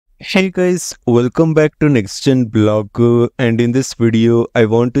Hey guys, welcome back to NEXTGENBLOGGER, and in this video I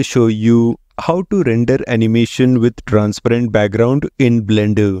want to show you how to render animation with transparent background in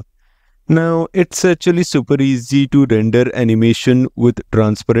Blender. Now it's actually super easy to render animation with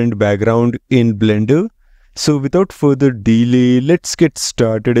transparent background in Blender. So without further delay, let's get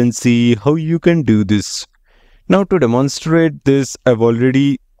started and see how you can do this. Now to demonstrate this, I've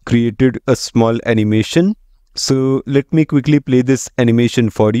already created a small animation. So let me quickly play this animation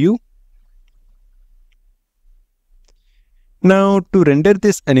for you. Now to render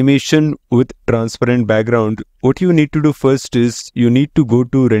this animation with transparent background, what you need to do first is you need to go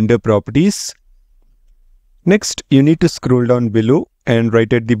to render properties. Next, you need to scroll down below and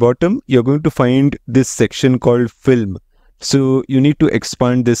right at the bottom, you're going to find this section called film. So you need to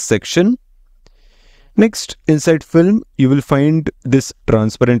expand this section. Next, inside film, you will find this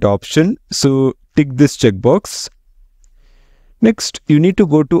transparent option. So tick this checkbox. Next, you need to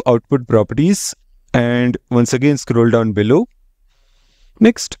go to output properties and once again scroll down below.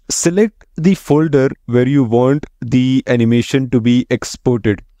 Next, select the folder where you want the animation to be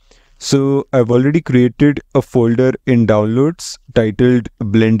exported. So I've already created a folder in downloads titled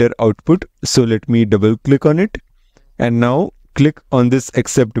Blender Output. So let me double click on it and now click on this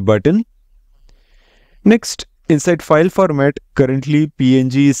accept button. Next, inside file format, currently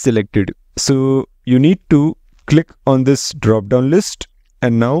PNG is selected. So you need to click on this drop down list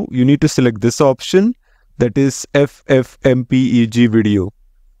and now you need to select this option, that is FFmpeg video.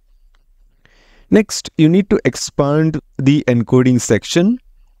 Next, you need to expand the encoding section,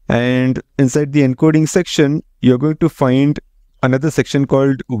 and inside the encoding section, you're going to find another section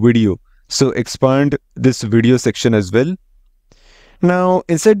called video. So expand this video section as well. Now,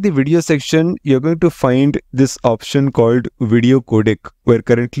 inside the video section, you're going to find this option called video codec, where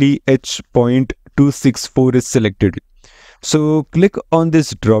currently H.264 is selected. So click on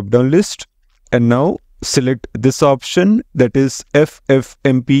this drop down list and now select this option, that is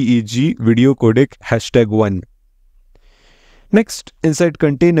FFmpeg video codec #1. Next, inside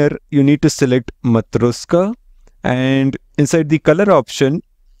container, you need to select Matroska, and inside the color option,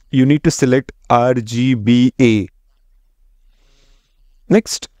 you need to select RGBA.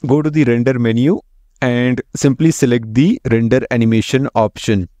 Next, go to the render menu and simply select the render animation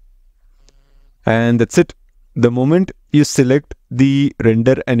option. And that's it. The moment you select the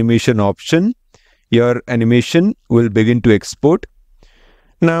render animation option, your animation will begin to export.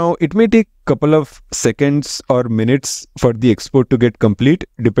 Now, it may take a couple of seconds or minutes for the export to get complete,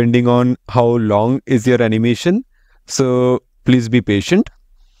 depending on how long is your animation. So please be patient.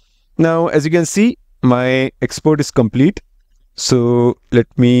 Now, as you can see, my export is complete. So let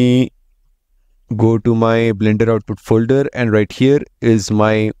me go to my Blender output folder, and right here is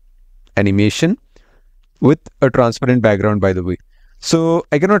my animation with a transparent background, by the way. So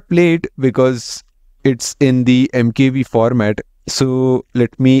I cannot play it because it's in the MKV format. So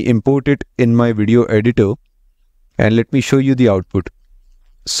let me import it in my video editor and let me show you the output.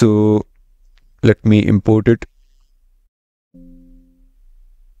 So let me import it.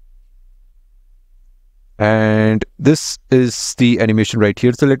 And this is the animation right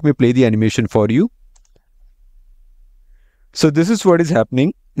here. So let me play the animation for you. So this is what is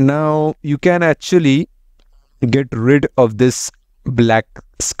happening. Now you can actually get rid of this black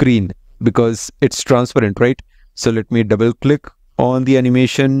screen because it's transparent, right? So let me double click on the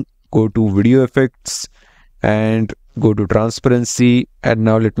animation, go to video effects and go to transparency. And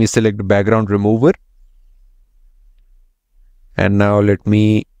now let me select background remover. And now let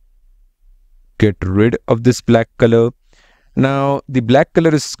me get rid of this black color. Now the black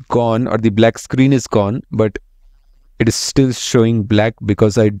color is gone, or the black screen is gone, but it is still showing black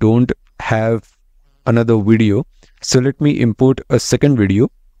because I don't have another video. So let me import a second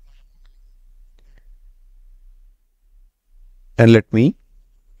video and let me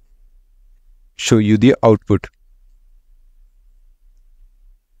show you the output.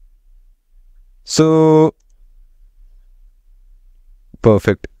 So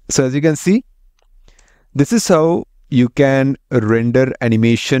perfect. So as you can see, this is how you can render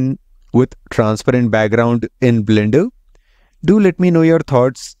animation with transparent background in Blender. Do let me know your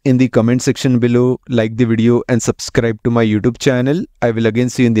thoughts in the comment section below, like the video and subscribe to my YouTube channel. I will again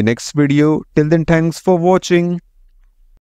see you in the next video. Till then, thanks for watching.